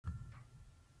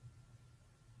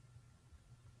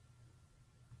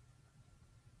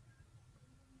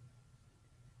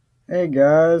Hey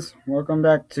guys, welcome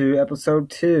back to episode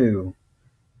 2.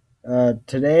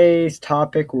 Today's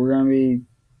topic we're going to be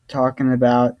talking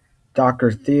about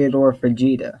Dr. Theodore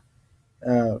Fujita.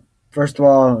 Uh, First of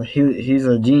all, he's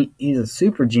a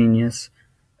super genius.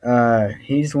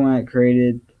 He's the one that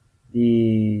created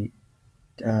the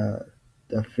uh,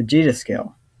 the Fujita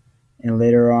scale, and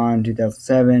later on,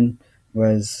 2007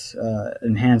 was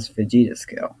enhanced Fujita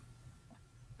scale.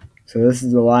 So this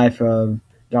is the life of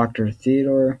Dr.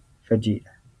 Theodore Fujita.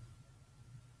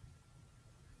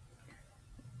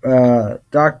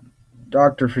 Dr.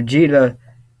 Fujita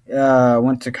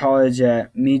went to college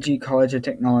at Meiji College of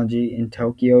Technology in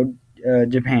Tokyo,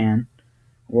 Japan,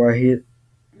 where he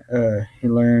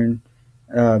learned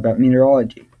about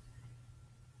meteorology.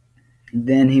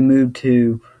 Then he moved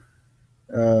to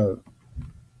uh,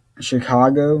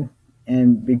 Chicago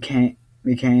and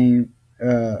became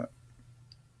a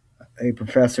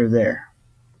professor there.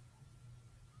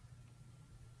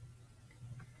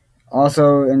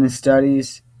 Also, in his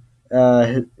studies,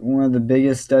 one of the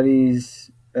biggest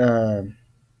studies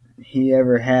he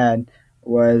ever had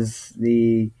was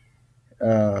the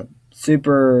uh,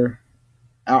 super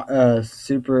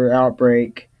super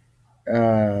outbreak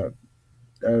uh,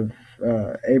 of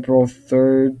April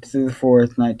 3rd to the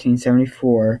 4th,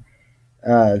 1974.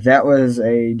 That was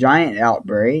a giant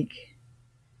outbreak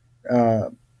uh,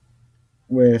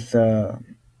 with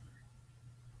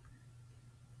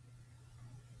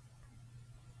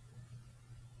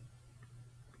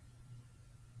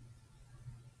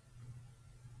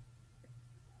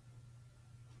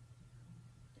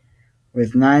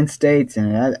with 9 states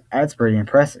in it. That's pretty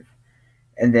impressive.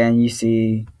 And then you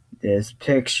see this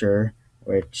picture,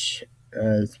 which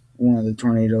is one of the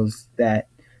tornadoes that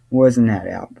was in that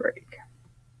outbreak.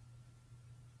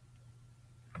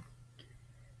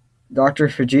 Dr.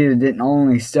 Fujita didn't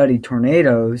only study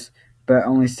tornadoes, but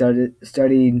only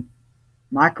studied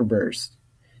microbursts.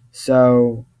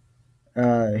 So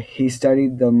he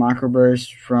studied the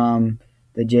microburst from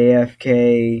the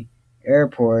JFK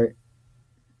airport,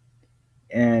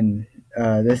 and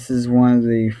this is one of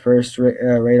the first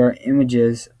radar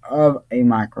images of a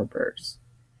microburst.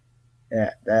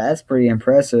 Yeah, that's pretty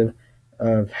impressive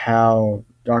of how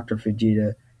Dr.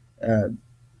 Fujita uh,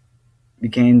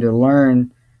 became to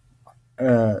learn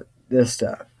this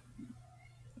stuff.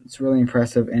 It's really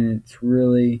impressive, and it's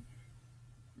really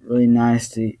nice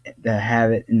to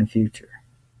have it in the future.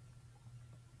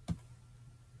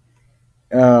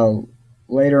 Uh,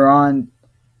 Later on,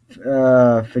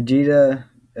 Fujita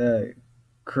uh,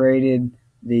 created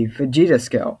the Fujita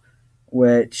scale,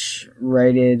 which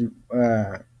rated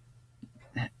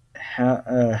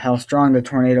how strong the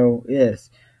tornado is,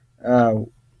 uh,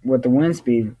 what the wind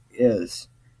speed is,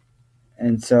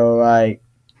 and so like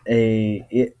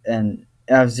an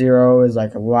F0 is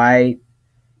like a light,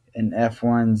 and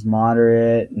F1's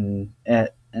moderate, and an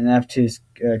F2 is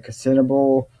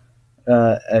considerable.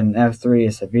 An F3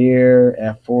 is severe,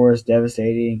 F4 is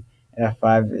devastating,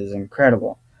 F5 is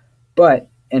incredible. But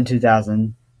in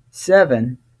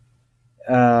 2007,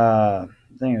 I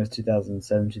think it was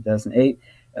 2007, 2008,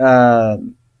 uh,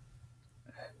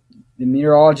 the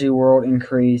meteorology world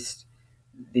increased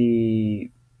the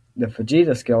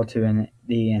Fujita scale to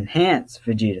the enhanced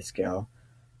Fujita scale,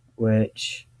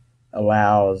 which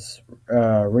allows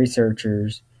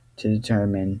researchers to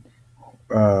determine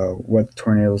what the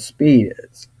tornado's speed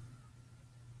is.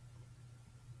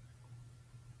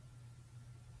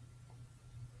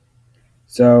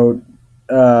 So,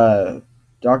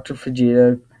 Dr.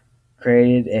 Fujita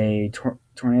created a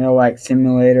tornado-like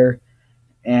simulator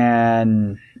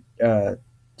and to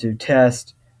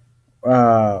test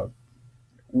uh,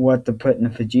 what to put in the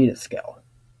Fujita scale.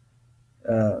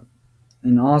 Uh,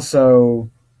 and also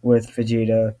with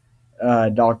Fujita,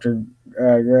 Dr.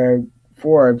 Greg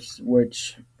Forbes,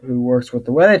 who works with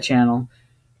the Weather Channel,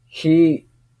 he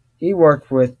he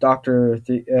worked with Dr.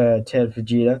 Ted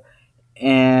Fujita,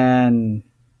 and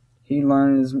he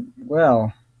learned as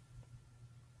well.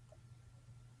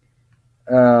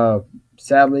 Uh,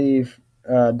 Sadly,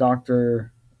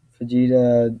 Dr.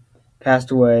 Fujita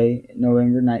passed away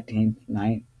November 19th,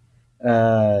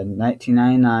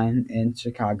 1999 in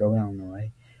Chicago,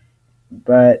 Illinois.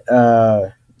 But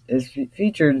it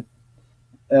featured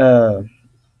uh,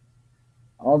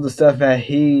 all the stuff that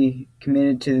he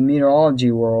committed to the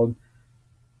meteorology world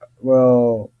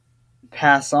will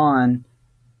pass on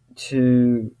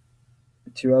to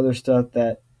other stuff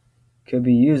that could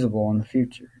be usable in the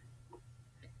future.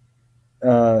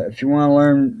 If you want to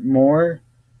learn more,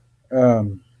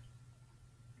 um,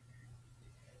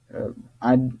 uh,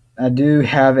 I I do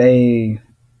have a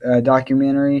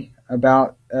documentary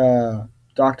about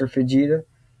Dr. Fujita.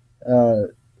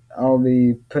 Uh, I'll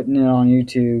be putting it on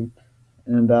YouTube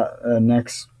in about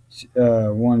next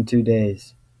 1-2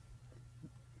 days.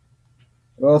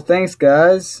 Well, thanks,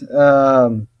 guys.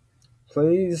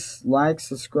 Please like,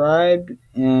 subscribe,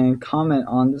 and comment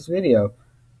on this video.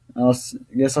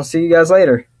 Guess I'll see you guys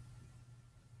later.